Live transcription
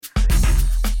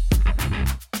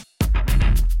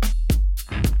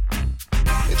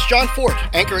John Fort,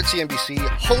 anchor at CNBC,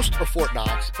 host of Fort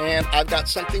Knox, and I've got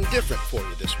something different for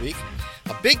you this week.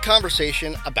 A big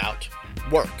conversation about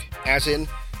work, as in,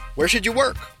 where should you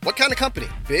work? What kind of company?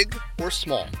 Big or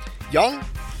small? Young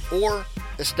or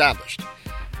established?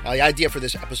 Now, the idea for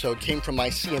this episode came from my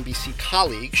CNBC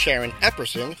colleague, Sharon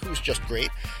Epperson, who's just great.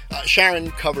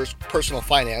 Sharon covers personal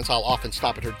finance. I'll often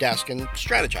stop at her desk and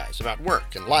strategize about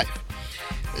work and life.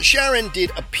 Sharon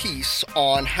did a piece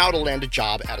on how to land a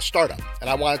job at a startup, and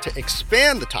I wanted to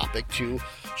expand the topic to,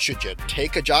 should you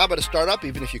take a job at a startup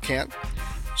even if you can't?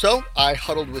 So I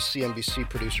huddled with CNBC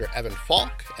producer Evan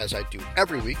Falk, as I do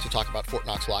every week, to talk about Fort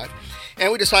Knox Live,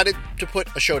 and we decided to put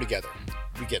a show together.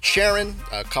 We get Sharon,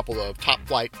 a couple of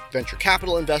top-flight venture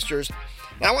capital investors,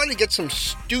 and I wanted to get some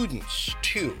students,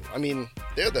 too. I mean,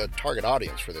 they're the target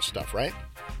audience for this stuff, right?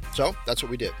 So that's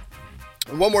what we did.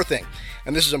 And one more thing,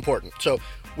 and this is important. So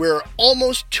we're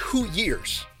almost 2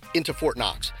 years into Fort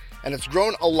Knox, and it's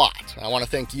grown a lot. I want to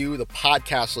thank you, the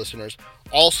podcast listeners,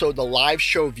 also the live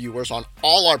show viewers on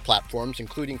all our platforms,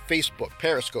 including Facebook,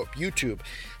 Periscope, YouTube,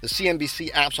 the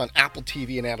CNBC apps on Apple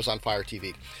TV and Amazon Fire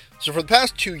TV. So for the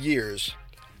past 2 years,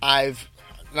 I'm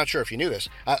not sure if you knew this,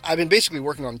 I've been basically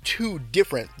working on 2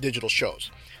 different digital shows.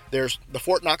 There's the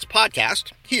Fort Knox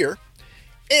podcast here,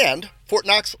 and Fort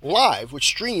Knox Live, which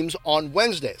streams on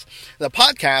Wednesdays. The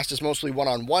podcast is mostly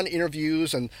one-on-one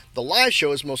interviews, and the live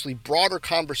show is mostly broader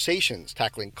conversations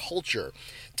tackling culture,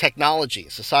 technology,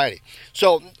 society.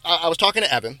 So I was talking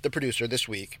to Evan, the producer, this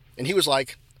week, and he was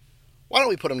like, why don't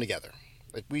we put them together?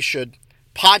 Like, we should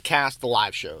podcast the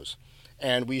live shows,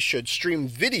 and we should stream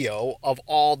video of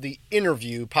all the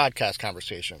interview podcast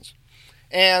conversations.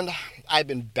 And I've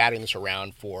been batting this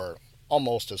around for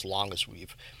almost as long as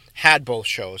we've had both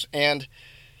shows, and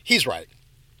he's right.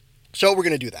 So we're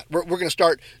going to do that. We're going to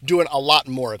start doing a lot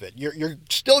more of it. You're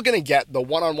still going to get the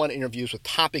one-on-one interviews with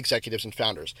top executives and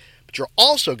founders, but you're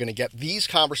also going to get these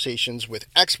conversations with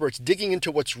experts digging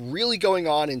into what's really going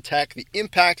on in tech, the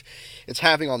impact it's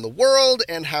having on the world,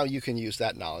 and how you can use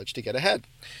that knowledge to get ahead.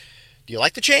 Do you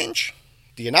like the change?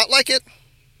 Do you not like it?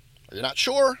 Are you not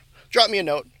sure? Drop me a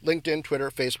note. LinkedIn,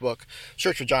 Twitter, Facebook.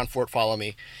 Search for John Fort, follow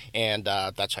me, and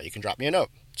that's how you can drop me a note.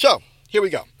 So, here we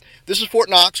go. This is Fort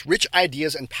Knox, rich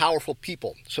ideas and powerful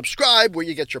people. Subscribe where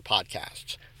you get your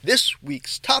podcasts. This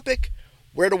week's topic,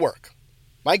 where to work.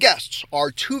 My guests are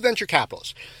 2 venture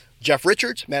capitalists, Jeff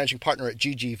Richards, managing partner at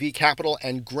GGV Capital,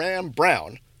 and Graham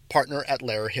Brown, partner at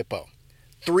Lehrer Hippo.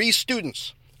 3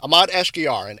 students, Ahmad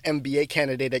Eshgiar, an MBA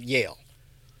candidate at Yale,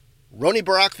 Roni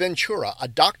Barak Ventura, a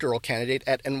doctoral candidate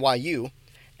at NYU,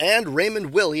 and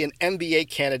Raymond Willey, an MBA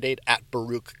candidate at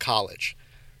Baruch College.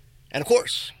 And of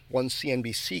course, one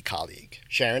CNBC colleague,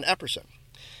 Sharon Epperson.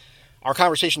 Our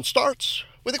conversation starts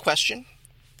with a question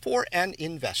for an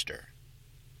investor.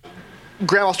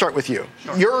 Graham, I'll start with you.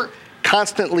 Sure. You're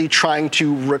constantly trying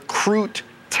to recruit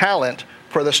talent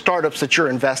for the startups that you're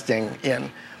investing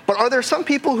in. But are there some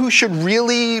people who should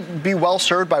really be well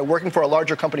served by working for a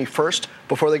larger company first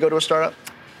before they go to a startup?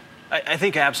 I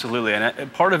think absolutely.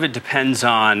 And part of it depends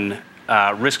on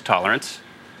risk tolerance,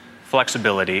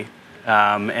 flexibility,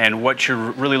 and what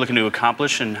you're really looking to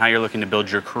accomplish and how you're looking to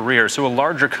build your career. So a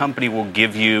larger company will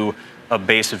give you a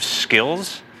base of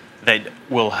skills that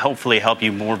will hopefully help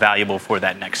you more valuable for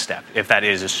that next step, if that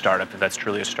is a startup, if that's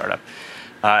truly a startup.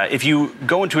 If you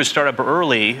go into a startup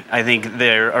early, I think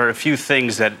there are a few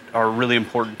things that are really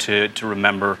important to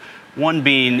remember. One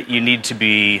being you need to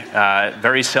be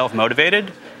very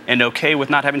self-motivated and okay with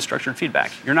not having structured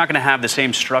feedback. You're not going to have the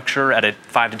same structure at a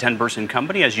 5 to 10 person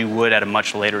company as you would at a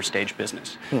much later stage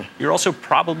business. You're also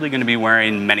probably going to be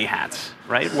wearing many hats,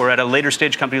 right? Where at a later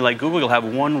stage company like Google, you'll have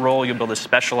one role, you'll be able to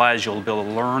specialize, you'll be able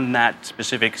to learn that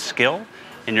specific skill,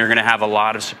 and you're going to have a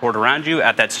lot of support around you.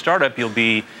 At that startup, you'll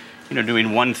be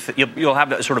doing one you'll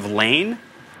have that sort of lane,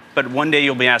 but one day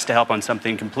you'll be asked to help on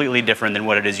something completely different than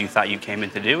what it is you thought you came in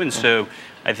to do. And so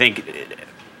I think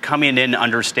coming in,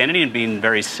 understanding, and being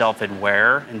very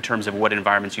self-aware in terms of what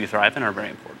environments you thrive in are very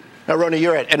important. Now, Roni,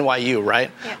 you're at NYU,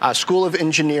 right? Yeah. School of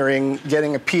Engineering,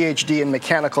 getting a PhD in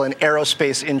mechanical and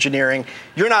aerospace engineering.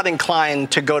 You're not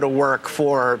inclined to go to work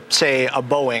for, say, a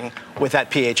Boeing with that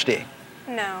PhD?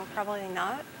 No, probably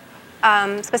not.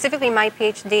 Specifically, my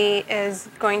PhD is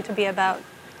going to be about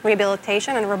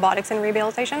rehabilitation and robotics in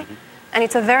rehabilitation. And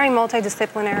it's a very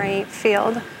multidisciplinary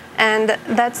field. And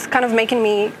that's kind of making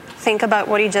me think about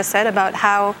what you just said about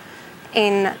how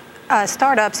in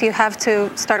startups you have to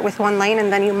start with one lane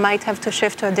and then you might have to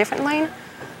shift to a different lane.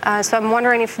 So I'm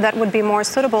wondering if that would be more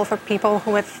suitable for people who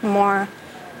with more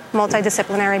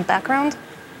multidisciplinary background.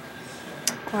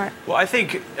 Well, I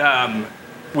think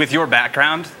with your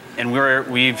background, And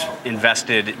we've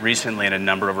invested recently in a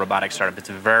number of robotic startups. It's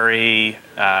a very,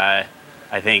 I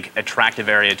think, attractive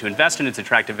area to invest in. It's an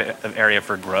attractive area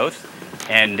for growth.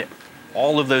 And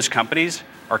all of those companies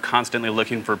are constantly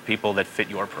looking for people that fit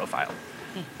your profile.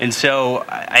 And so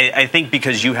I think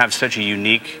because you have such a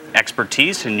unique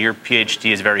expertise and your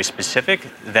PhD is very specific,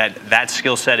 that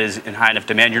skill set is in high enough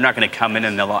demand, you're not going to come in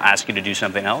and they'll ask you to do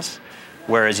something else.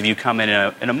 Whereas if you come in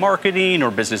a marketing or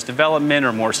business development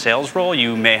or more sales role,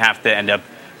 you may have to end up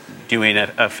doing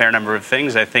a fair number of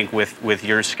things. I think with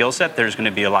your skill set, there's going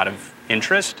to be a lot of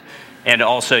interest. And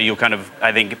also you'll kind of,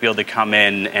 I think, be able to come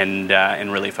in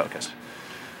and really focus.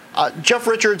 Jeff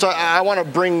Richards, I want to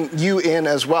bring you in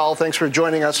as well. Thanks for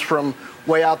joining us from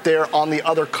way out there on the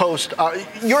other coast.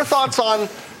 Your thoughts on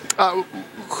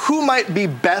who might be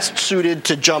best suited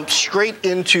to jump straight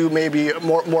into maybe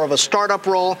more of a startup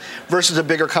role versus a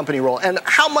bigger company role? And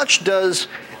how much does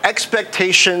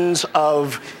expectations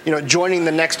of joining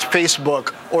the next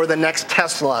Facebook or the next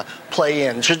Tesla play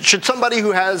in? Should somebody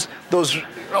who has those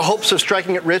hopes of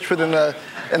striking it rich in the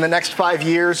next 5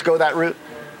 years go that route?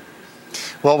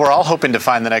 Well, we're all hoping to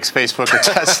find the next Facebook or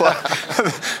Tesla.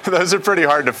 Those are pretty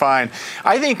hard to find.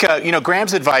 I think,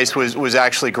 Graham's advice was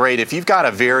actually great. If you've got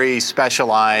a very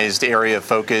specialized area of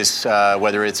focus,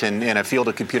 whether it's in a field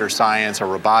of computer science or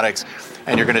robotics,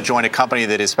 and you're going to join a company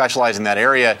that is specialized in that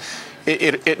area,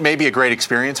 it may be a great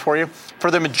experience for you. For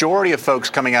the majority of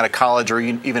folks coming out of college or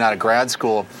even out of grad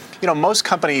school, most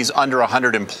companies under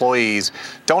 100 employees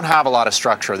don't have a lot of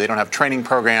structure. They don't have training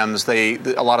programs. A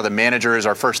lot of the managers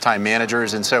are first-time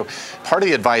managers. And so part of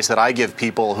the advice that I give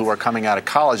people who are coming out of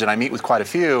college, and I meet with quite a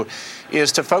few,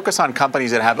 is to focus on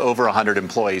companies that have over 100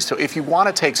 employees. So if you want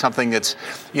to take something that's,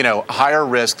 higher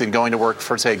risk than going to work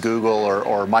for, say, Google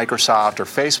or Microsoft or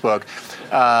Facebook,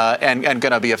 and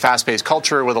going to be a fast-paced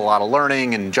culture with a lot of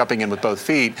learning and jumping in with both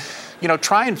feet,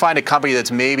 try and find a company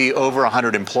that's maybe over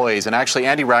 100 employees. And actually,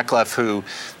 Andy Ratcliffe, who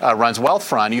runs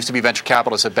Wealthfront, used to be venture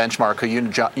capitalist at Benchmark,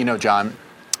 who John,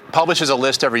 publishes a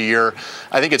list every year.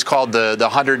 I think it's called the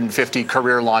 150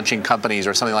 career launching companies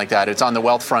or something like that. It's on the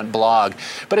Wealthfront blog.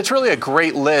 But it's really a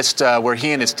great list where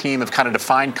he and his team have kind of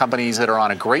defined companies that are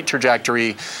on a great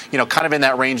trajectory, kind of in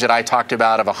that range that I talked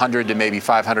about of 100 to maybe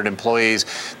 500 employees.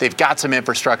 They've got some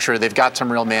infrastructure. They've got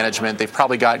some real management. They've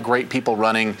probably got great people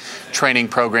running training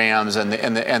programs, and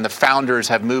the founders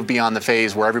have moved beyond the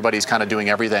phase where everybody's kind of doing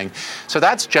everything. So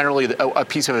that's generally a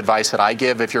piece of advice that I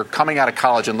give. If you're coming out of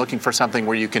college and looking for something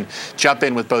where you can jump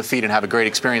in with both feet and have a great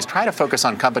experience, try to focus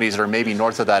on companies that are maybe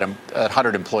north of that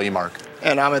 100 employee mark.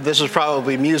 And Ahmed, this is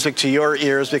probably music to your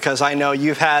ears because I know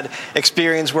you've had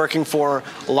experience working for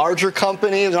larger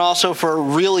companies and also for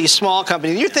really small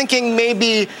companies. You're thinking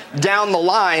maybe down the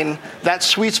line, that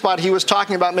sweet spot he was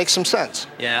talking about makes some sense.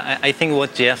 Yeah, I think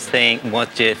what Jeff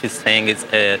is saying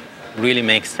is really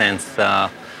makes sense.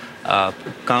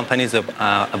 Companies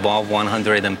above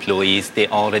 100 employees, they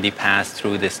already passed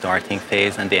through the starting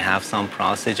phase and they have some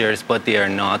procedures, but they are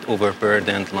not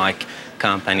overburdened like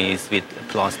companies with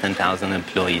plus 10,000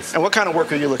 employees. And what kind of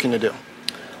work are you looking to do?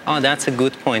 Oh, that's a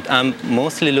good point. I'm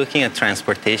mostly looking at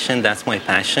transportation. That's my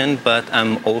passion, but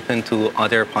I'm open to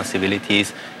other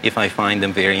possibilities if I find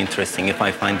them very interesting, if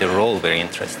I find the role very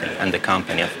interesting, and the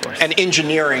company, of course. And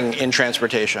engineering in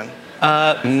transportation?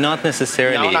 Not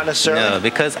necessarily. No, not necessarily? No,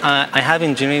 because I have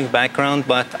engineering background,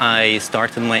 but I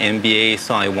started my MBA,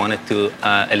 so I wanted to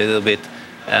a little bit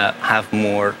have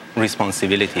more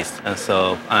responsibilities.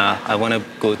 I want to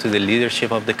go to the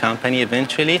leadership of the company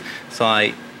eventually, so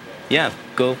I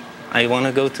want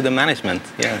to go to the management.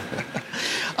 Yeah.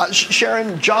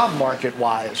 Sharon, job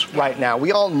market-wise, right now,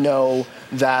 we all know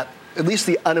that at least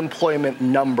the unemployment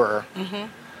number,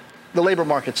 the labor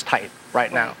market's tight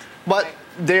right now. But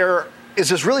there is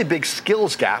this really big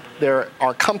skills gap. There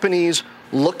are companies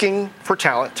looking for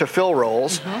talent to fill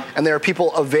roles, and there are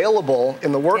people available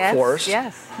in the workforce.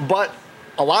 Yes. But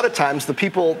a lot of times,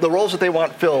 the roles that they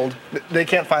want filled, they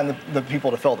can't find the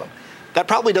people to fill them. That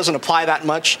probably doesn't apply that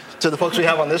much to the folks we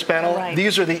have on this panel. Right.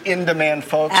 These are the in-demand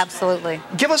folks. Absolutely.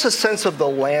 Give us a sense of the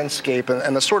landscape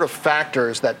and the sort of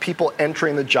factors that people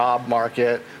entering the job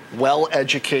market,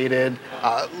 well-educated,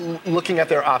 looking at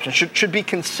their options, should be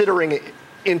considering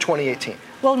in 2018.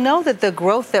 Well, know that the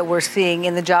growth that we're seeing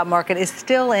in the job market is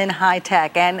still in high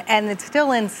tech and it's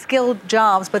still in skilled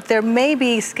jobs, but there may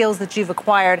be skills that you've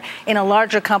acquired in a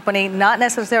larger company, not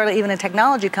necessarily even a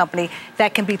technology company,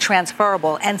 that can be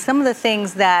transferable. And some of the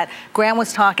things that Graham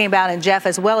was talking about, and Jeff,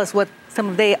 as well as what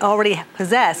they already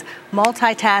possess.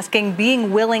 Multitasking,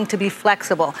 being willing to be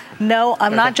flexible. No,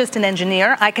 I'm not just an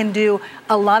engineer. I can do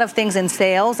a lot of things in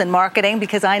sales and marketing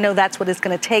because I know that's what it's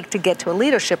going to take to get to a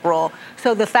leadership role.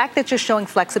 So the fact that you're showing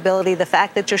flexibility, the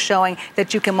fact that you're showing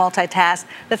that you can multitask,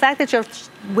 the fact that you're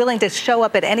willing to show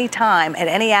up at any time, at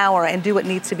any hour, and do what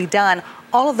needs to be done,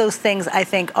 all of those things, I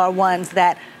think, are ones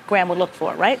that Graham would look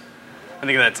for, right? I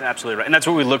think that's absolutely right. And that's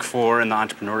what we look for in the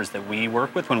entrepreneurs that we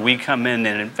work with. When we come in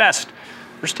and invest,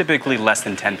 there's typically less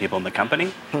than 10 people in the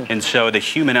company. And so the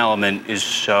human element is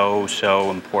so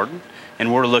important.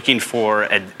 And we're looking for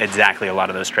exactly a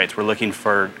lot of those traits. We're looking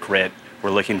for grit.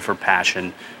 We're looking for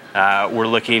passion. We're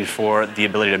looking for the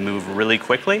ability to move really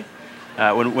quickly.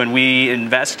 When we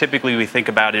invest, typically we think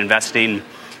about investing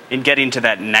in getting to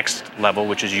that next level,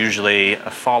 which is usually a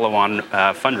follow-on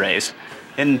fundraise,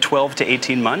 in 12 to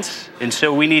 18 months. And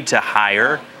so we need to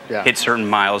hire, hit certain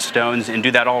milestones, and do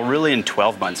that all really in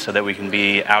 12 months so that we can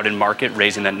be out in market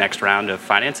raising that next round of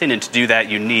financing. And to do that,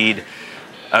 you need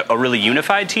a really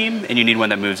unified team, and you need one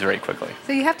that moves very quickly.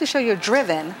 So you have to show you're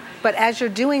driven, but as you're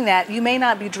doing that, you may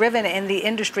not be driven in the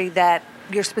industry that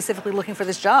you're specifically looking for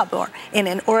this job or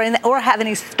have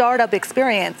any startup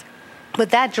experience. But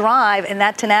that drive and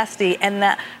that tenacity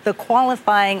and the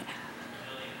qualifying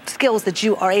skills that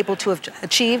you are able to have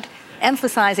achieved,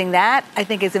 emphasizing that, I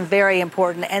think is very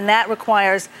important. And that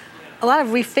requires a lot of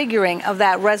refiguring of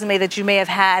that resume that you may have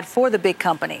had for the big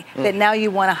company, that now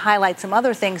you want to highlight some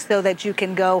other things so that you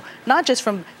can go not just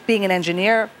from being an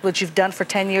engineer, which you've done for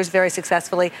 10 years very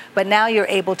successfully, but now you're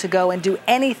able to go and do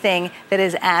anything that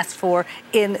is asked for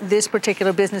in this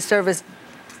particular business service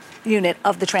unit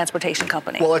of the transportation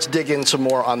company. Well, let's dig in some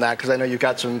more on that because I know you've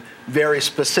got some very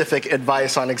specific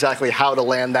advice on exactly how to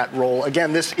land that role.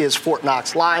 Again, this is Fort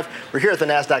Knox Live. We're here at the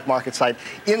NASDAQ market site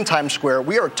in Times Square.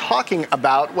 We are talking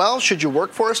about, well, should you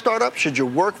work for a startup? Should you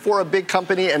work for a big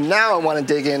company? And now I want to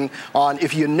dig in on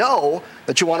if you know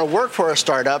that you want to work for a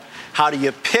startup, how do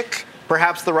you pick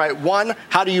perhaps the right one?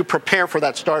 How do you prepare for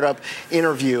that startup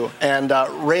interview? And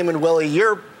Raymond Willey,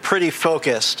 you're pretty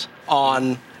focused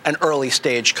on an early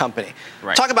stage company.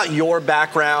 Right. Talk about your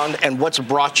background and what's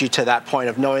brought you to that point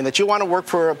of knowing that you want to work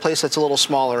for a place that's a little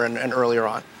smaller and earlier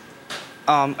on.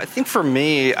 I think for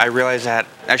me, I realized that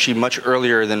actually much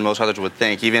earlier than most others would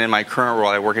think. Even in my current role,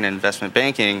 I work in investment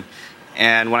banking.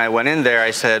 And when I went in there,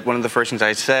 one of the first things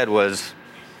I said was,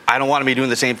 I don't want to be doing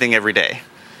the same thing every day.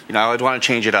 I always want to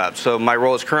change it up. So my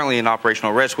role is currently in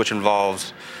operational risk, which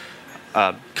involves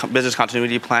business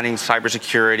continuity planning,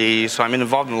 cybersecurity. So I'm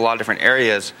involved in a lot of different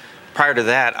areas. Prior to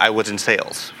that, I was in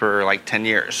sales for like 10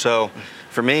 years. So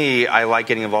for me, I like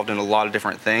getting involved in a lot of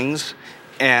different things.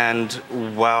 And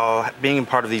while being a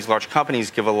part of these large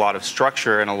companies give a lot of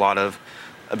structure and a lot of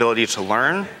ability to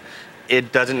learn,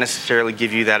 it doesn't necessarily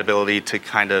give you that ability to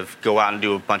kind of go out and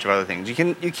do a bunch of other things. You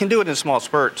can do it in small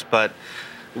spurts, but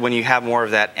when you have more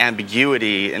of that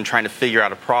ambiguity and trying to figure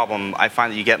out a problem, I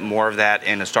find that you get more of that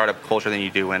in a startup culture than you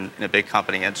do in a big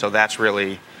company. And so that's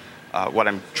really what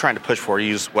I'm trying to push for,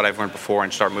 use what I've learned before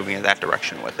and start moving in that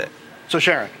direction with it. So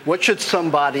Sharon, what should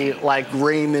somebody like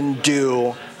Raymond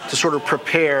do to sort of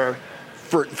prepare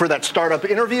for that startup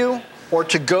interview or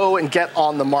to go and get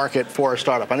on the market for a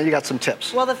startup? I know you got some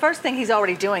tips. Well, the first thing he's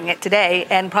already doing it today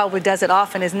and probably does it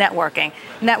often is networking.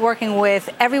 Networking with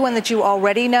everyone that you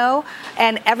already know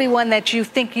and everyone that you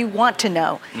think you want to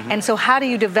know. Mm-hmm. And so how do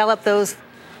you develop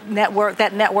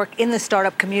that network in the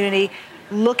startup community?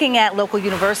 Looking at local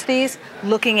universities,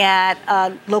 looking at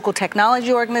local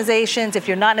technology organizations. If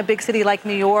you're not in a big city like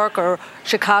New York or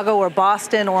Chicago or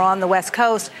Boston or on the West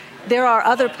Coast, there are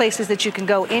other places that you can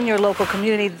go in your local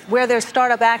community where there's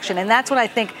startup action. And that's what I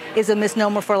think is a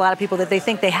misnomer for a lot of people, that they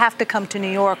think they have to come to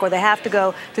New York or they have to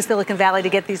go to Silicon Valley to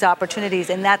get these opportunities,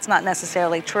 and that's not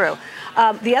necessarily true.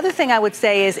 The other thing I would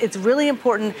say is it's really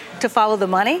important to follow the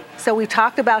money. So we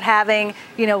talked about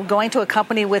going to a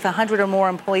company with 100 or more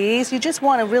employees. You just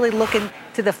want to really look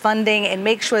into the funding and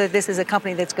make sure that this is a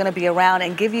company that's going to be around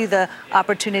and give you the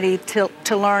opportunity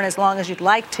to learn as long as you'd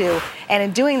like to. And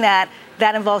in doing that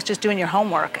involves just doing your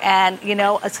homework. And,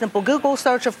 a simple Google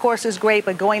search, of course, is great,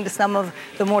 but going to some of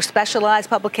the more specialized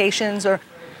publications or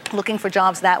looking for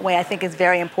jobs that way, I think is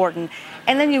very important.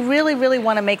 And then you really, really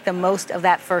want to make the most of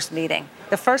that first meeting.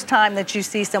 The first time that you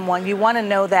see someone, you want to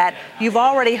know that you've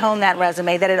already honed that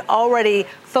resume, that it already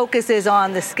focuses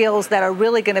on the skills that are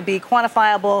really going to be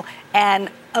quantifiable and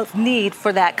of need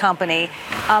for that company,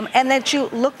 and that you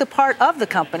look the part of the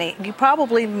company. You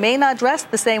probably may not dress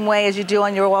the same way as you do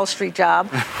on your Wall Street job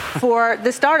for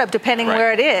the startup, depending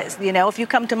where it is. If you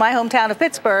come to my hometown of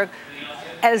Pittsburgh,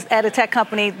 at a tech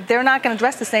company, they're not going to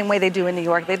dress the same way they do in New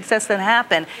York. It just doesn't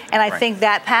happen. And I think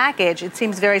that package, it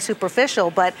seems very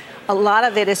superficial, but a lot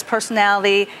of it is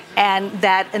personality and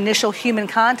that initial human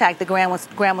contact that Graham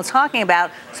was talking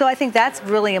about. So I think that's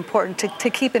really important to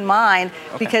keep in mind,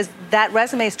 because that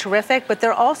resume is terrific, but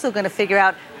they're also going to figure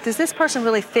out, does this person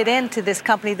really fit into this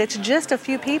company that's just a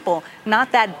few people,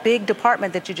 not that big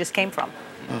department that you just came from?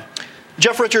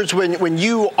 Jeff Richards, when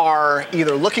you are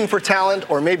either looking for talent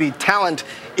or maybe talent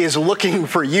is looking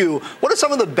for you, what are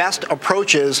some of the best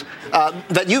approaches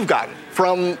that you've gotten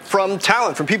from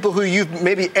talent, from people who you've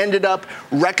maybe ended up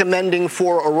recommending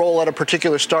for a role at a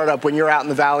particular startup? When you're out in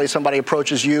the Valley, somebody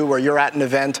approaches you, or you're at an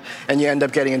event and you end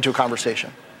up getting into a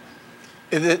conversation?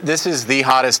 This is the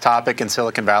hottest topic in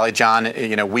Silicon Valley, John.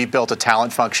 We built a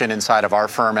talent function inside of our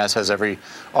firm, as has every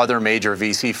other major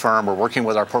VC firm. We're working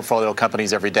with our portfolio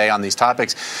companies every day on these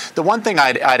topics. The one thing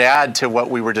I'd add to what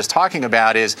we were just talking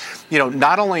about is,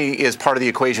 not only is part of the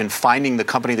equation finding the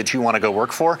company that you want to go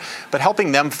work for, but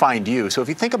helping them find you. So if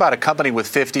you think about a company with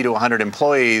 50 to 100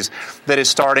 employees that is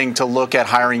starting to look at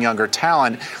hiring younger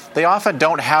talent, they often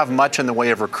don't have much in the way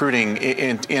of recruiting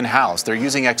in-house. They're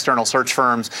using external search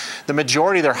firms. The majority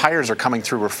of their hires are coming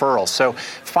through referrals. So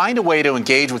find a way to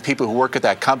engage with people who work at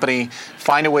that company.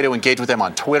 Find a way to engage with them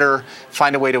on Twitter.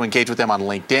 Find a way to engage with them on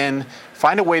LinkedIn.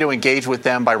 Find a way to engage with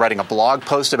them by writing a blog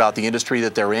post about the industry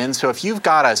that they're in. So if you've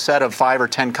got a set of 5 or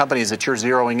 10 companies that you're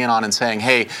zeroing in on and saying,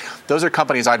 hey, those are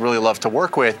companies I'd really love to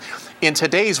work with, in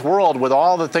today's world, with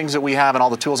all the things that we have and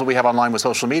all the tools that we have online with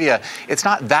social media, it's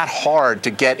not that hard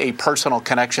to get a personal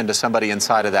connection to somebody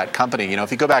inside of that company.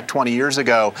 If you go back 20 years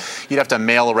ago, you'd have to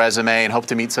mail a resume and hope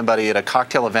to meet somebody at a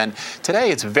cocktail event. Today,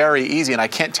 it's very easy, and I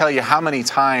can't tell you how many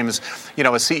times, a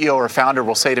CEO or a founder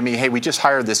will say to me, hey, we just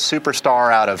hired this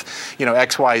superstar out of,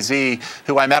 XYZ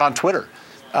who I met on Twitter.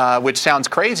 Which sounds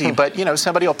crazy, but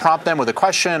somebody will prompt them with a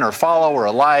question or follow or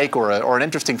a like or an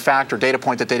interesting fact or data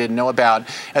point that they didn't know about,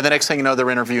 and the next thing you know, they're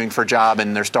interviewing for a job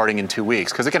and they're starting in 2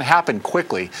 weeks, because it can happen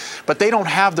quickly. But they don't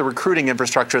have the recruiting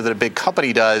infrastructure that a big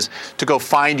company does to go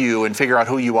find you and figure out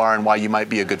who you are and why you might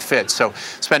be a good fit. So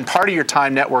spend part of your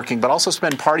time networking, but also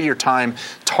spend part of your time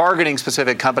targeting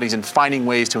specific companies and finding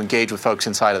ways to engage with folks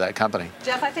inside of that company.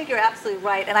 Jeff, I think you're absolutely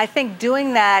right, and I think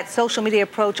doing that social media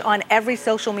approach on every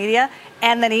social media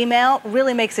and then email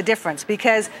really makes a difference,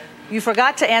 because you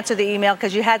forgot to answer the email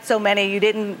because you had so many, you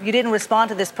didn't respond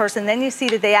to this person. Then you see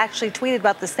that they actually tweeted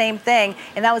about the same thing,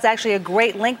 and that was actually a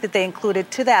great link that they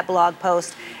included to that blog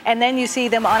post. And then you see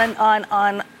them on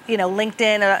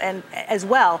LinkedIn and as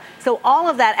well. So all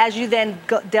of that, as you then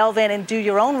delve in and do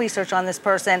your own research on this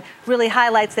person, really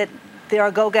highlights that they're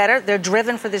a go-getter, they're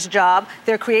driven for this job,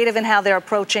 they're creative in how they're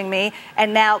approaching me,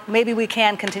 and now maybe we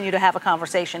can continue to have a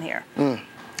conversation here.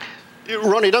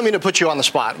 Roni, I don't mean to put you on the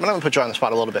spot, but I'm going to put you on the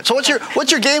spot a little bit. So what's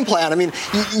your game plan? I mean,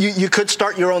 you could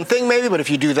start your own thing maybe, but if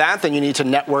you do that, then you need to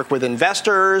network with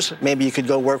investors. Maybe you could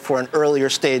go work for an earlier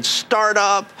stage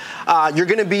startup. You're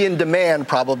going to be in demand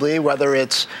probably, whether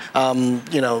it's,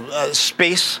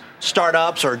 space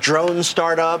startups or drone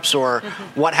startups or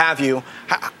what have you.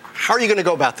 How are you going to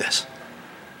go about this?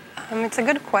 It's a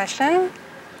good question.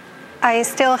 I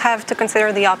still have to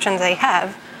consider the options I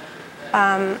have.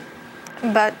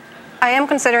 But I am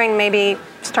considering maybe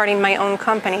starting my own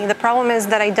company. The problem is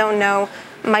that I don't know.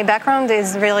 My background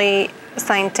is really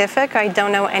scientific. I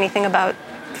don't know anything about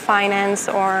finance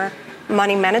or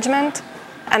money management.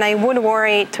 And I would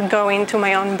worry to go into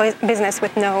my own business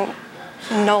with no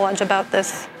knowledge about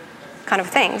this kind of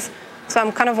things. So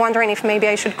I'm kind of wondering if maybe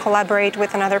I should collaborate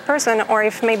with another person, or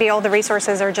if maybe all the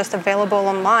resources are just available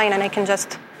online and I can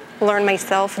just learn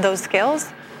myself those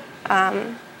skills.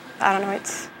 I don't know.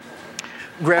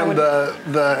 Graham,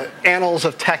 the annals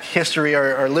of tech history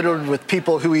are littered with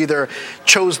people who either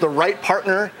chose the right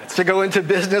partner to go into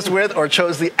business with or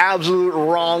chose the absolute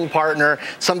wrong partner.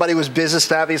 Somebody was business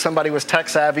savvy, somebody was tech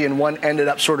savvy, and one ended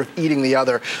up sort of eating the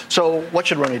other. So what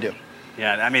should Roni do?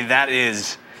 Yeah, I mean, that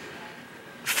is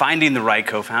finding the right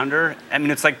co-founder. I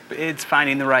mean, it's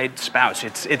finding the right spouse.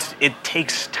 It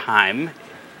takes time.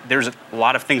 There's a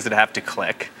lot of things that have to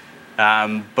click,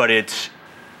 but it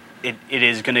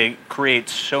is going to create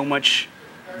so much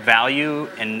value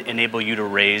and enable you to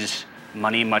raise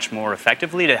money much more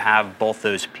effectively to have both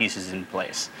those pieces in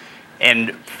place.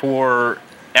 And for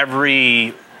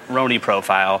every Roni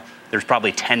profile, there's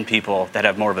probably 10 people that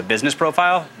have more of a business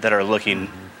profile that are looking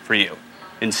for you.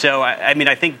 And so,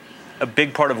 I think a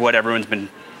big part of what everyone's been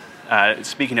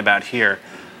speaking about here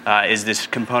is this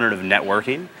component of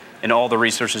networking and all the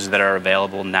resources that are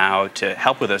available now to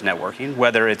help with those networking,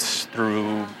 whether it's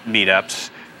through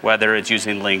meetups, whether it's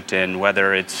using LinkedIn,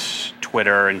 whether it's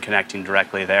Twitter and connecting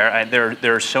directly there.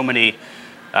 There are so many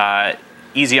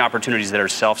easy opportunities that are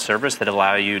self-service that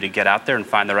allow you to get out there and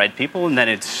find the right people, and then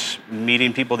it's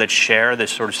meeting people that share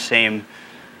this sort of same.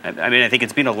 I mean, I think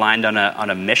it's being aligned on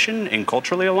a mission and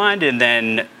culturally aligned, and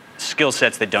then skill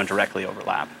sets that don't directly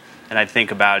overlap. And I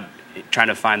think about trying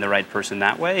to find the right person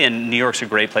that way, and New York's a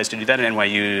great place to do that, and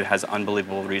NYU has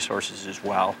unbelievable resources as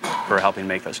well for helping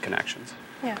make those connections.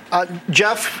 Yeah.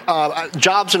 Jeff,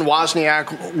 Jobs and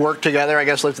Wozniak worked together, I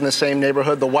guess lived in the same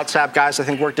neighborhood. The WhatsApp guys, I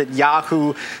think, worked at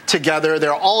Yahoo together.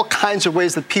 There are all kinds of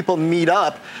ways that people meet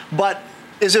up, but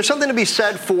is there something to be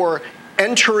said for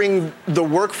entering the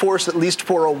workforce, at least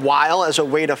for a while, as a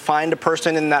way to find a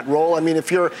person in that role? I mean,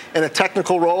 if you're in a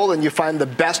technical role and you find the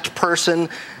best person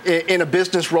in a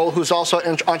business role who's also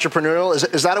entrepreneurial,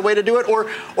 is that a way to do it?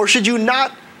 Or should you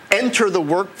not enter the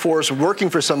workforce working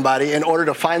for somebody in order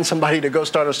to find somebody to go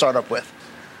start a startup with?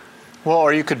 Well,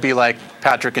 or you could be like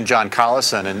Patrick and John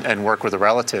Collison and work with a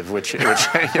relative, which is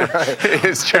challenging.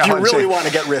 If you really want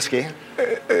to get risky.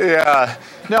 Yeah.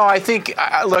 No, I think,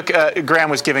 look,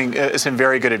 Graham was giving some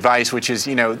very good advice, which is,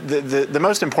 the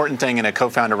most important thing in a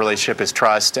co-founder relationship is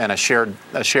trust and a shared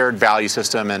value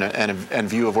system and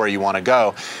view of where you want to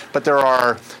go. But there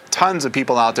are tons of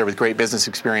people out there with great business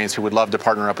experience who would love to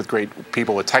partner up with great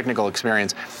people with technical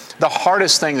experience. The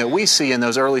hardest thing that we see in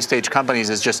those early stage companies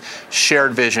is just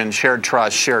shared vision, shared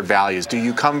trust, shared values. Do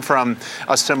you come from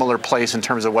a similar place in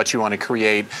terms of what you want to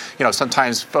create?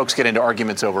 Sometimes folks get into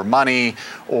arguments over money,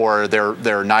 or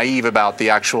they're naive about the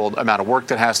actual amount of work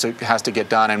that has to get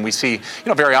done. And we see,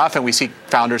 very often we see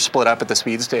founders split up at the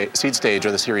seed stage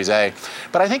or the Series A.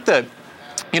 But I think that,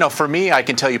 for me, I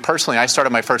can tell you personally, I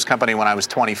started my first company when I was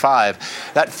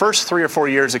 25. That first 3 or 4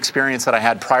 years experience that I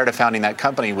had prior to founding that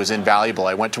company was invaluable.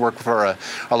 I went to work for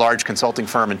a large consulting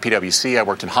firm in PwC. I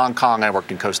worked in Hong Kong. I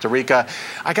worked in Costa Rica.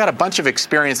 I got a bunch of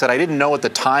experience that I didn't know at the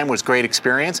time was great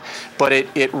experience, but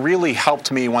it really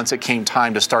helped me once it came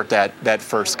time to start that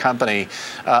first company.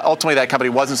 Ultimately, that company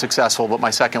wasn't successful, but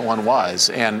my second one was.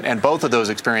 And both of those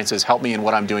experiences helped me in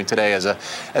what I'm doing today as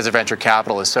a venture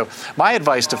capitalist. So my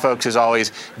advice to folks is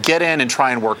always get in and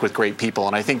try and work with great people.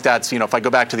 And I think that's, if I go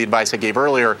back to the advice I gave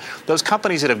earlier, those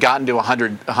companies that have gotten to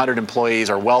 100 employees,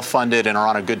 are well-funded and are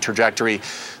on a good trajectory,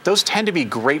 those tend to be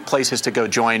great places to go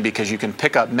join, because you can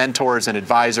pick up mentors and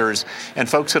advisors and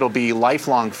folks that'll be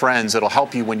lifelong friends that'll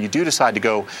help you when you do decide to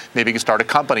go maybe start a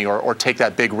company or take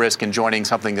that big risk in joining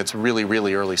something that's really,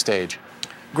 really early stage.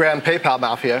 Graham, PayPal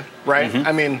Mafia, right? Mm-hmm.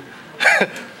 I mean,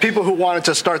 people who wanted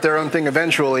to start their own thing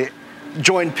eventually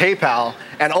joined PayPal,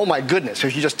 and oh my goodness,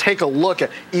 if you just take a look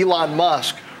at Elon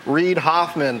Musk, Reid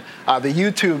Hoffman, the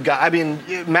YouTube guy, I mean,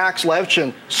 Max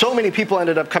Levchin, so many people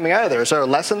ended up coming out of there. Is there a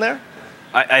lesson there?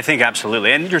 I think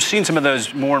absolutely. And you're seeing some of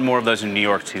those, more and more of those in New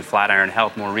York too. Flatiron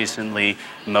Health more recently,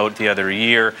 Moat the other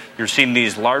year. You're seeing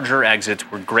these larger exits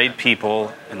where great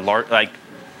people, and like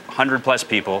 100+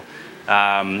 people,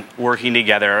 working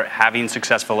together, having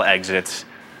successful exits,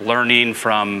 learning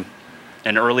from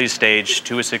an early stage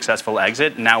to a successful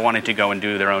exit, now wanting to go and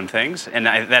do their own things. And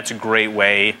that's a great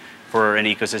way for an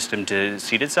ecosystem to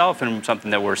seed itself, and something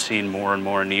that we're seeing more and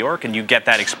more in New York. And you get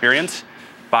that experience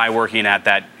by working at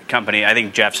that company. I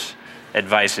think Jeff's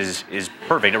advice is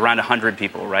perfect, around 100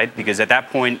 people, right? Because at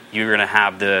that point, you're going to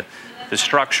have the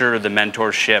structure, the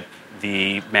mentorship,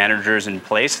 the managers in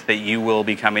place that you will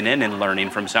be coming in and learning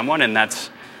from someone. And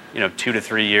that's 2 to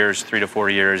 3 years, 3 to 4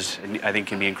 years, I think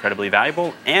can be incredibly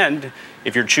valuable. And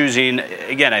if you're choosing,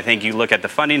 again, I think you look at the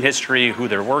funding history, who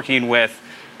they're working with,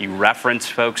 you reference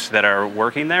folks that are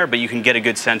working there, but you can get a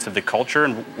good sense of the culture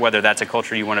and whether that's a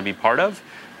culture you want to be part of.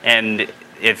 And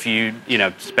if you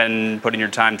put in your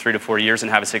time 3 to 4 years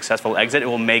and have a successful exit, it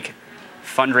will make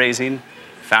fundraising,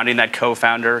 founding that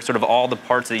co-founder, sort of all the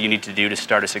parts that you need to do to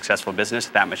start a successful business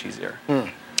that much easier.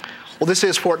 Well, this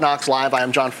is Fort Knox Live. I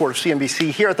am John Ford of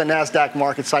CNBC here at the NASDAQ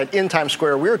market site in Times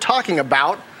Square. We're talking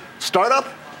about startup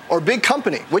or big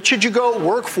company. Which should you go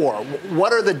work for?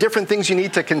 What are the different things you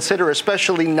need to consider,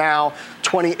 especially now,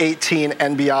 2018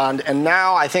 and beyond? And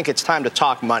now I think it's time to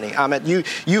talk money. Amit,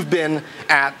 you've been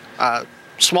at a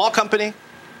small company,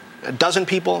 12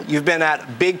 people. You've been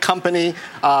at big company,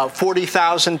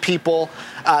 40,000 people.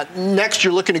 Next,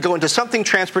 you're looking to go into something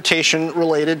transportation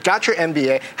related, got your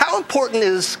MBA. How important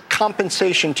is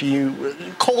compensation to you,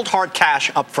 cold hard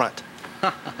cash up front?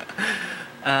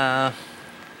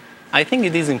 I think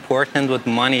it is important, but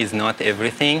money is not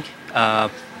everything.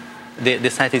 The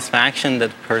satisfaction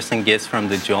that a person gets from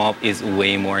the job is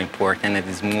way more important. It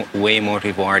is way more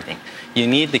rewarding. You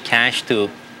need the cash to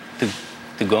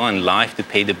go on life, to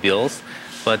pay the bills,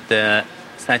 but the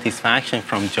satisfaction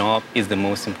from job is the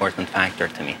most important factor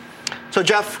to me. So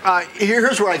Jeff,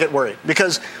 here's where I get worried,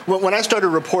 because when I started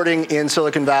reporting in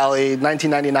Silicon Valley,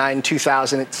 1999,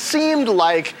 2000, it seemed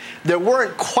like there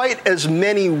weren't quite as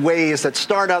many ways that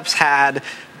startups had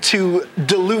to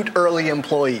dilute early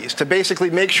employees, to basically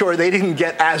make sure they didn't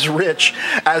get as rich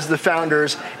as the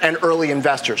founders and early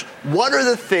investors. What are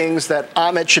the things that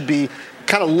Amit should be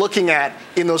kind of looking at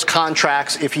in those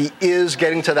contracts if he is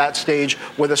getting to that stage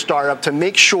with a startup to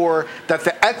make sure that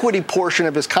the equity portion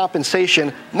of his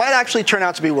compensation might actually turn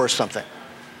out to be worth something?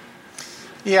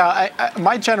 Yeah,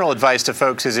 my general advice to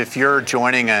folks is if you're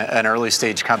joining an early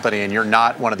stage company and you're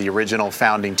not one of the original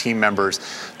founding team members,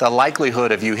 the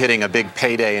likelihood of you hitting a big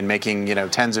payday and making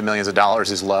tens of millions of dollars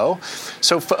is low.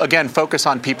 So again, focus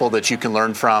on people that you can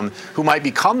learn from who might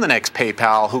become the next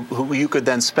PayPal, who you could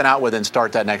then spin out with and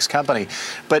start that next company.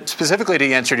 But specifically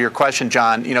to answer to your question,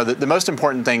 John, the most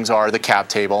important things are the cap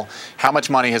table. How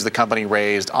much money has the company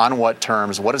raised? On what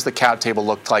terms? What does the cap table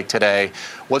look like today?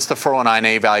 What's the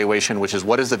 409A valuation, which is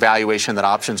what is the valuation that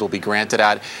options will be granted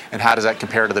at, and how does that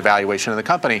compare to the valuation of the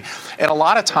company? And a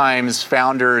lot of times,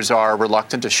 founders are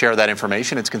reluctant to share that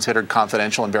information. It's considered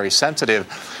confidential and very sensitive.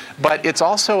 But it's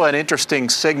also an interesting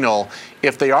signal.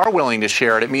 If they are willing to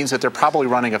share it, it means that they're probably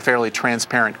running a fairly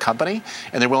transparent company,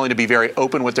 and they're willing to be very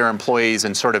open with their employees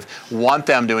and sort of want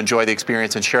them to enjoy the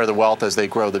experience and share the wealth as they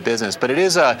grow the business. But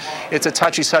it's a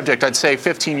touchy subject. I'd say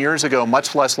 15 years ago,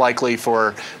 much less likely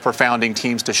for founding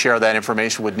teams to share that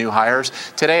information with new hires.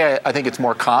 Today, I think it's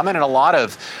more common,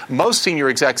 and most senior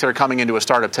execs that are coming into a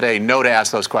startup today know to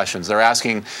ask those questions. They're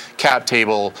asking cap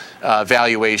table,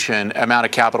 valuation, amount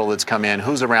of capital that's come in,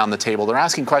 who's around the table. They're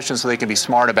asking questions so they can be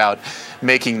smart about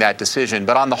making that decision.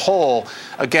 But on the whole,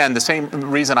 again, the same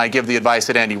reason I give the advice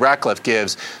that Andy Ratcliffe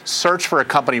gives, search for a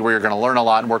company where you're going to learn a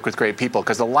lot and work with great people,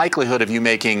 because the likelihood of you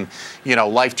making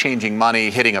life-changing money,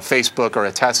 hitting a Facebook or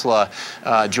a Tesla,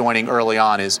 joining early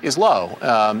on is low.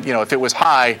 If it was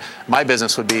high, my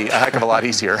business would be a heck of a lot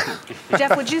easier.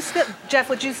 Jeff,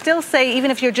 would you still say,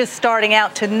 even if you're just starting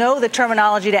out, to know the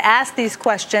terminology, to ask these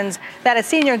questions that a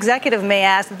senior executive may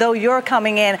ask, though you're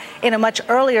coming in a much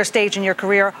earlier stage in your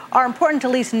career, are important to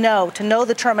at least to know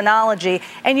the terminology?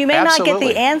 And you may Absolutely. not get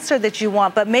the answer that you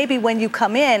want, but maybe when you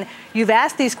come in, you've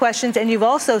asked these questions and you've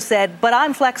also said, but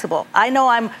I'm flexible. I know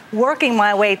I'm working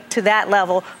my way to that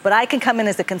level, but I can come in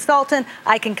as a consultant.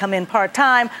 I can come in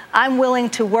part-time. I'm willing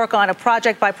to work on a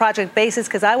project-by-project basis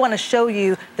because I want to show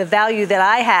you the value that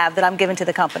I have that I'm giving to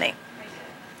the company.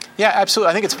 Yeah, absolutely.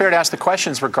 I think it's fair to ask the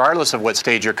questions regardless of what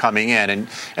stage you're coming in.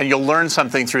 And you'll learn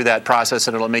something through that process,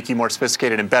 and it'll make you more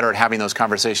sophisticated and better at having those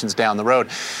conversations down the road.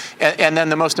 And then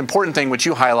the most important thing, which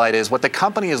you highlight, is what the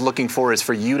company is looking for is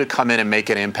for you to come in and make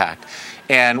an impact.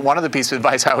 And one of the pieces of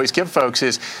advice I always give folks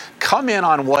is come in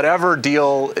on whatever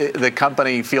deal the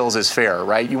company feels is fair,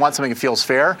 right? You want something that feels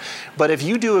fair. But if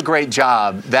you do a great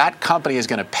job, that company is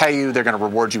going to pay you. They're going to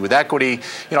reward you with equity.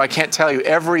 I can't tell you,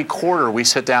 every quarter we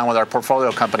sit down with our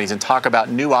portfolio companies and talk about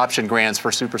new option grants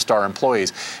for superstar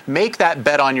employees. Make that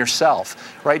bet on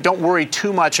yourself, right? Don't worry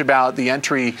too much about the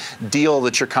entry deal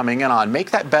that you're coming in on.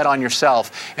 Make that bet on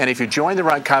yourself. And if you join the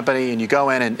right company and you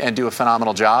go in and do a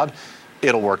phenomenal job,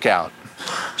 it'll work out.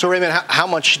 So Raymond, how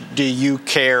much do you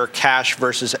care, cash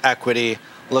versus equity,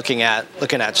 looking at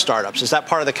startups? Is that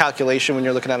part of the calculation when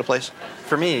you're looking at a place?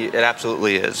 For me, it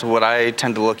absolutely is. What I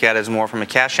tend to look at is more from a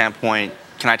cash standpoint.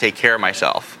 Can I take care of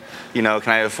myself? Can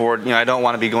I afford? I don't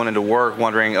want to be going into work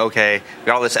wondering, okay,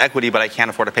 got all this equity, but I can't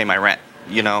afford to pay my rent.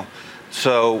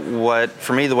 So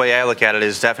for me, the way I look at it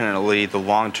is definitely the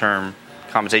long-term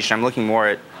compensation. I'm looking more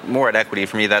at equity.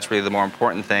 For me, that's really the more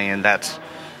important thing, and that's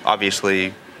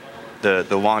obviously the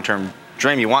long-term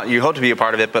dream. You hope to be a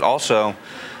part of it, but also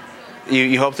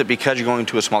you hope that because you're going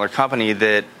to a smaller company,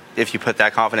 that if you put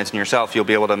that confidence in yourself, you'll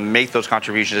be able to make those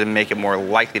contributions and make it more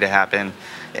likely to happen.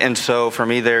 And so for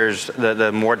me, there's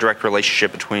the more direct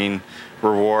relationship between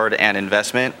reward and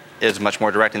investment is much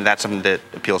more direct, and that's something that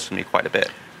appeals to me quite a bit.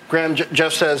 Graham,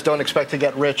 Jeff says don't expect to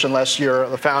get rich unless you're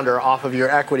the founder off of your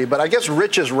equity. But I guess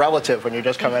rich is relative when you're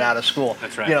just coming out of school.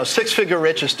 That's right. Six-figure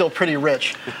rich is still pretty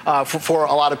rich for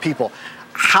a lot of people.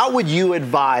 How would you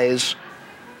advise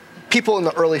people in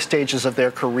the early stages of their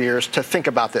careers to think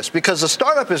about this? Because the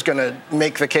startup is going to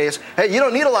make the case, hey, you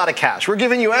don't need a lot of cash. We're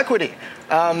giving you equity.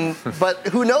 But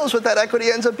who knows what that equity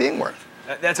ends up being worth?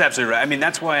 That's absolutely right. I mean,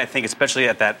 that's why I think, especially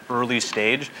at that early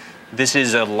stage, this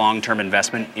is a long-term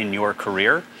investment in your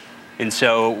career. And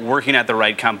so working at the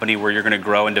right company where you're going to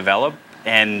grow and develop,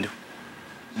 and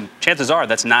chances are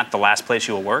that's not the last place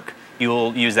you'll work.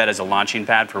 You'll use that as a launching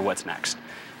pad for what's next.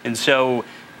 And so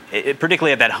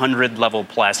particularly at that 100 level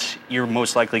plus, you're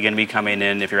most likely going to be coming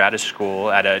in, if you're out of school,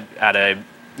 at a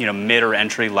mid or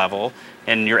entry level,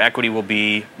 and your equity will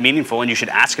be meaningful, and you should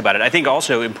ask about it. I think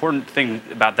also important thing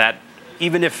about that,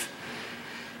 even if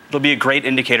it'll be a great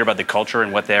indicator about the culture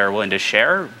and what they're willing to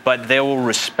share, but they will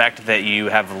respect that you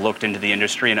have looked into the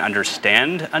industry and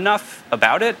understand enough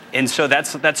about it. And so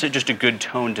that's just a good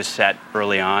tone to set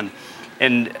early on.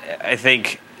 And I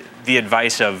think the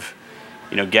advice of,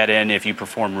 get in, if you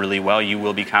perform really well, you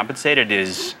will be compensated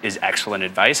is excellent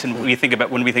advice. And when we think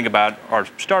about our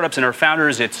startups and our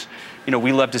founders, it's,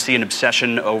 we love to see an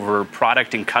obsession over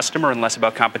product and customer and less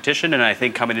about competition. And I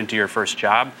think coming into your first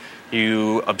job,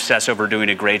 you obsess over doing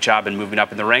a great job and moving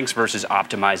up in the ranks versus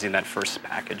optimizing that first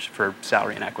package for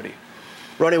salary and equity.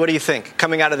 Roni, what do you think?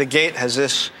 Coming out of the gate, has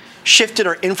this shifted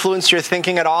or influenced your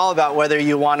thinking at all about whether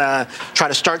you want to try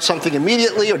to start something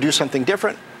immediately or do something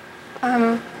different?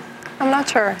 I'm not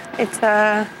sure.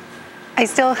 I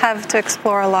still have to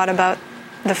explore a lot about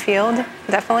the field,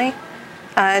 definitely,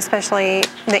 especially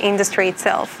the industry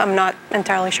itself. I'm not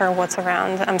entirely sure what's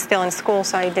around. I'm still in school,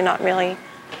 so I did not really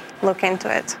look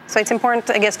into it. So it's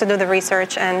important, I guess, to do the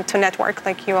research and to network,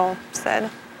 like you all said.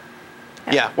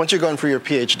 Yeah, once you're going for your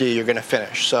PhD, you're going to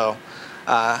finish. So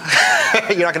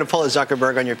you're not going to pull a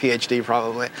Zuckerberg on your PhD,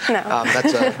 probably. No.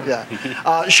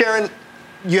 Sharon,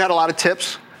 you had a lot of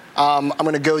tips. I'm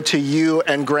going to go to you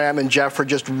and Graham and Jeff for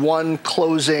just one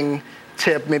closing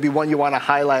tip, maybe one you want to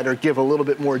highlight or give a little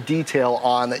bit more detail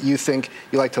on that you think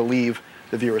you like to leave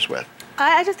the viewers with.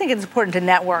 I just think it's important to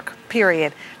network,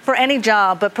 period, for any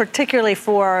job, but particularly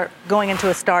for going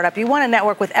into a startup. You want to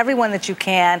network with everyone that you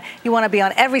can. You want to be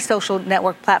on every social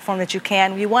network platform that you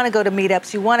can. You want to go to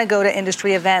meetups. You want to go to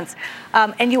industry events.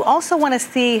 And you also want to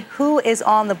see who is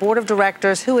on the board of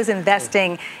directors, who is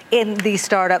investing in these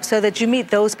startups, so that you meet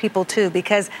those people too.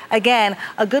 Because, again,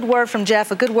 a good word from Jeff,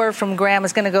 a good word from Graham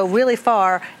is going to go really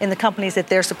far in the companies that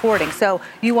they're supporting. So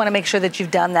you want to make sure that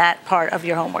you've done that part of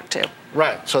your homework too.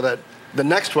 Right, so that the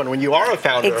next one, when you are a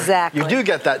founder, exactly, you do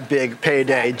get that big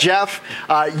payday. Jeff,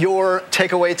 your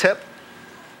takeaway tip?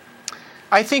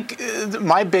 I think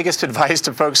my biggest advice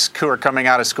to folks who are coming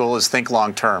out of school is think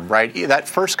long term, right? That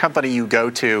first company you go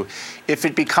to, if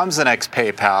it becomes the next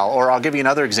PayPal, or I'll give you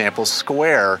another example,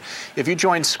 Square. If you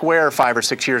joined Square 5 or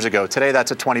 6 years ago, today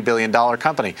that's a $20 billion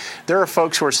company. There are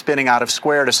folks who are spinning out of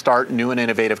Square to start new and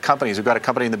innovative companies. We've got a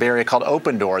company in the Bay Area called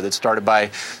Opendoor that's started by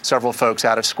several folks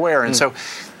out of Square. And so,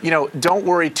 don't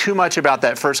worry too much about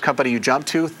that first company you jump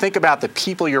to. Think about the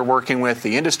people you're working with,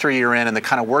 the industry you're in, and the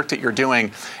kind of work that you're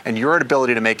doing, and your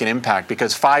ability to make an impact.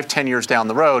 Because 5-10 years down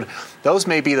the road, those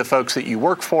may be the folks that you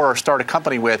work for or start a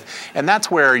company with, and that's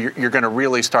where you're going to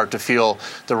really start to feel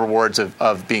the rewards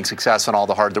of being successful and all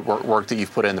the hard work that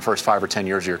you've put in the first 5 or 10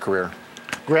 years of your career.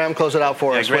 Graham, close it out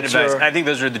for us. Great advice. I think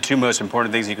those are the two most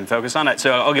important things you can focus on.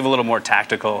 So I'll give a little more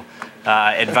tactical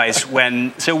advice.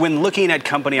 When looking at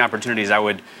company opportunities, I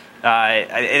would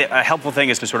a helpful thing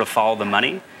is to sort of follow the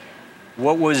money.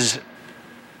 What was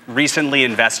recently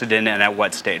invested in and at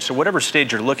what stage? So whatever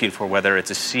stage you're looking for, whether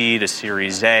it's a seed, a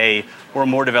Series A, or a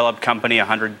more developed company,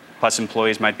 100 plus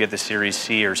employees might be at the Series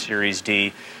C or Series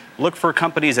D. Look for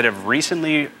companies that have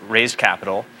recently raised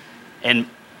capital and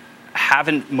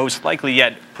haven't most likely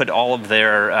yet put all of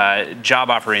their job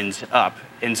offerings up.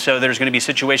 And so there's going to be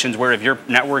situations where if you're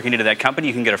networking into that company,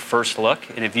 you can get a first look.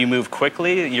 And if you move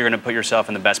quickly, you're going to put yourself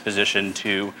in the best position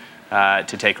to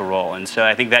take a role. And so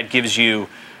I think that gives you,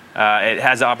 it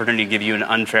has the opportunity to give you an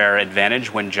unfair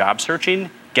advantage when job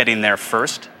searching. Getting there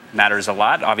first matters a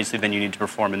lot. Obviously, then you need to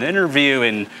perform an interview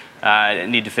and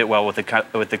need to fit well with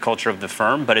the culture of the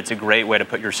firm. But it's a great way to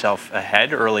put yourself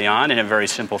ahead early on, and a very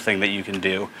simple thing that you can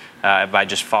do by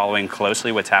just following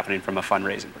closely what's happening from a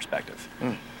fundraising perspective.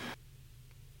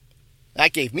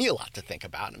 That gave me a lot to think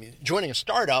about. I mean, joining a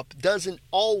startup doesn't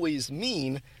always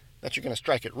mean that you're going to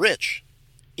strike it rich,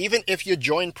 even if you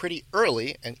join pretty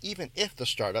early and even if the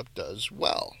startup does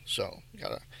well. So you got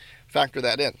to factor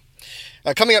that in.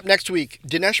 Coming up next week,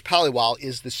 Dinesh Paliwal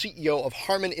is the CEO of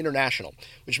Harman International,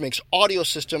 which makes audio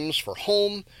systems for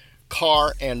home,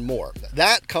 car, and more.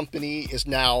 That company is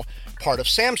now part of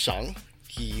Samsung.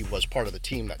 He was part of the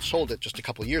team that sold it just a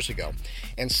couple years ago.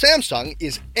 And Samsung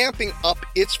is amping up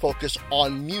its focus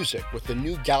on music with the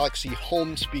new Galaxy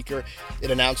Home speaker it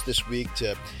announced this week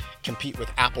to compete with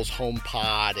Apple's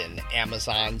HomePod and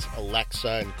Amazon's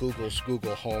Alexa and Google's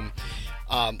Google Home.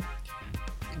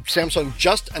 Samsung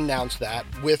just announced that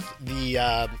with the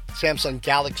Samsung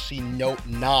Galaxy Note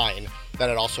 9 that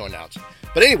it also announced.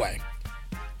 But anyway,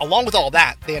 along with all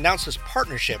that, they announced this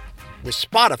partnership with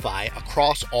Spotify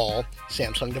across all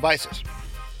Samsung devices.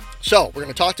 So we're going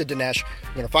to talk to Dinesh.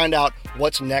 We're going to find out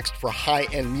what's next for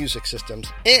high-end music systems.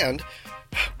 And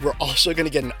we're also going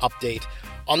to get an update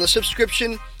on the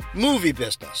subscription movie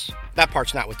business. That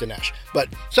part's not with Dinesh. But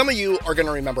some of you are going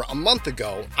to remember a month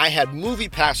ago, I had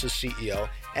MoviePass's CEO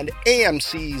and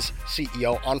AMC's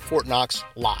CEO on Fort Knox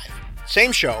Live.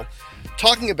 Same show,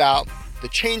 talking about the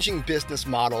changing business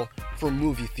model for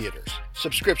movie theaters,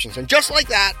 subscriptions. And just like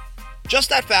that, just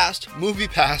that fast,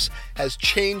 MoviePass has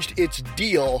changed its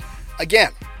deal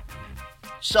again.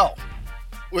 So,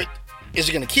 is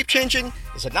it going to keep changing?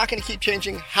 Is it not going to keep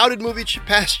changing? How did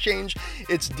MoviePass change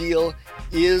its deal?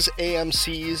 Is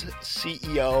AMC's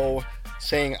CEO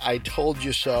saying, "I told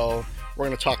you so"? We're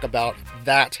going to talk about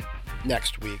that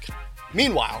next week.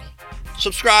 Meanwhile,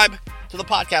 subscribe to the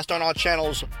podcast on all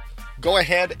channels. Go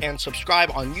ahead and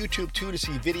subscribe on YouTube too to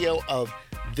see video of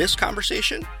this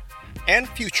conversation and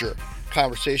future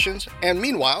conversations. And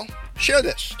meanwhile, share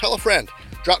this. Tell a friend.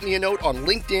 Drop me a note on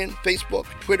LinkedIn, Facebook,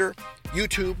 Twitter,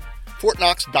 YouTube,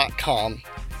 fortknox.com.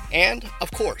 And,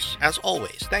 of course, as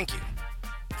always, thank you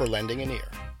for lending an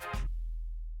ear.